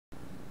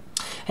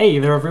Hey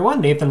there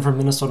everyone, Nathan from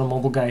Minnesota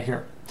Mobile Guy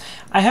here.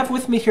 I have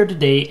with me here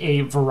today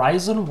a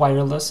Verizon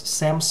Wireless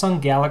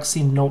Samsung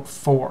Galaxy Note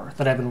 4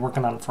 that I've been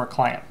working on for a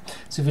client.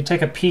 So if you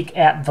take a peek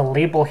at the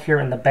label here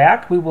in the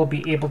back, we will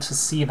be able to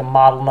see the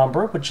model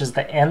number, which is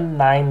the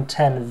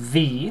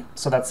SM-N910V,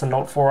 so that's the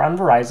Note 4 on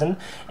Verizon,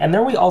 and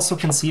there we also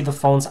can see the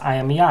phone's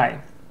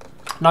IMEI.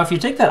 Now, if you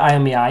take that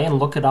IMEI and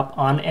look it up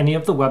on any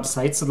of the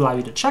websites that allow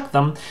you to check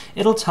them,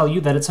 it'll tell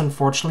you that it's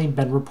unfortunately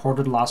been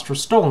reported lost or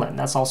stolen.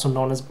 That's also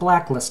known as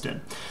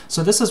blacklisted.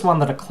 So this is one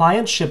that a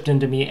client shipped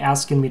into me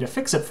asking me to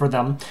fix it for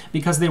them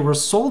because they were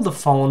sold the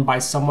phone by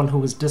someone who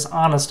was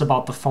dishonest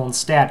about the phone's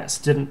status,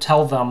 didn't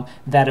tell them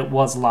that it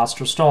was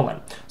lost or stolen.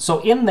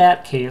 So in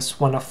that case,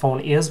 when a phone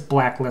is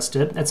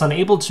blacklisted, it's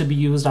unable to be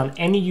used on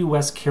any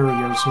US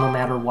carriers no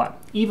matter what,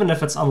 even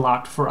if it's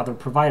unlocked for other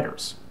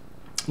providers.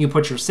 You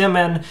put your SIM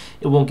in,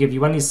 it won't give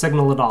you any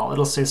signal at all.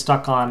 It'll say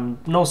stuck on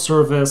no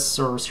service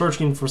or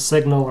searching for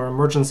signal or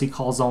emergency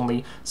calls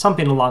only,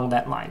 something along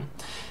that line.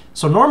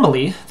 So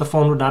normally, the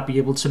phone would not be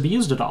able to be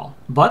used at all.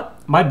 But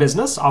my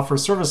business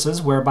offers services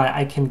whereby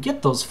I can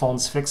get those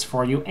phones fixed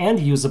for you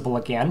and usable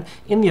again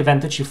in the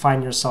event that you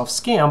find yourself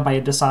scammed by a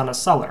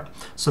dishonest seller.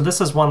 So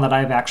this is one that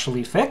I've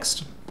actually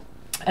fixed.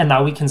 And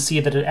now we can see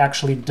that it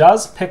actually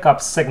does pick up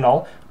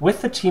signal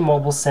with the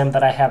T-Mobile SIM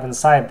that I have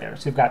inside there.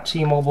 So you've got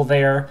T-Mobile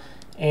there,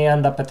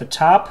 and up at the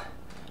top,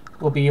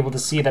 we'll be able to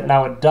see that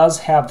now it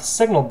does have the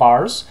signal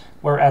bars,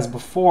 whereas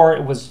before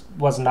it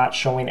was not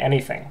showing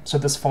anything. So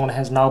this phone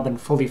has now been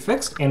fully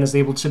fixed and is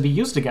able to be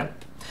used again.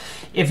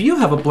 If you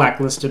have a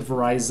blacklisted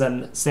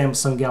Verizon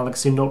Samsung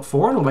Galaxy Note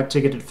 4 and would like to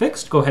get it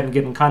fixed, go ahead and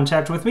get in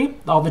contact with me.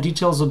 All the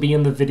details will be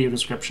in the video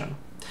description.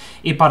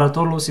 Y para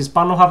todos los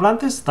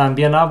hispanohablantes,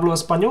 también hablo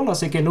español,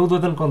 así que no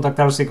duden en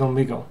contactarse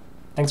conmigo.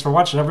 Thanks for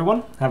watching,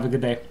 everyone. Have a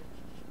good day.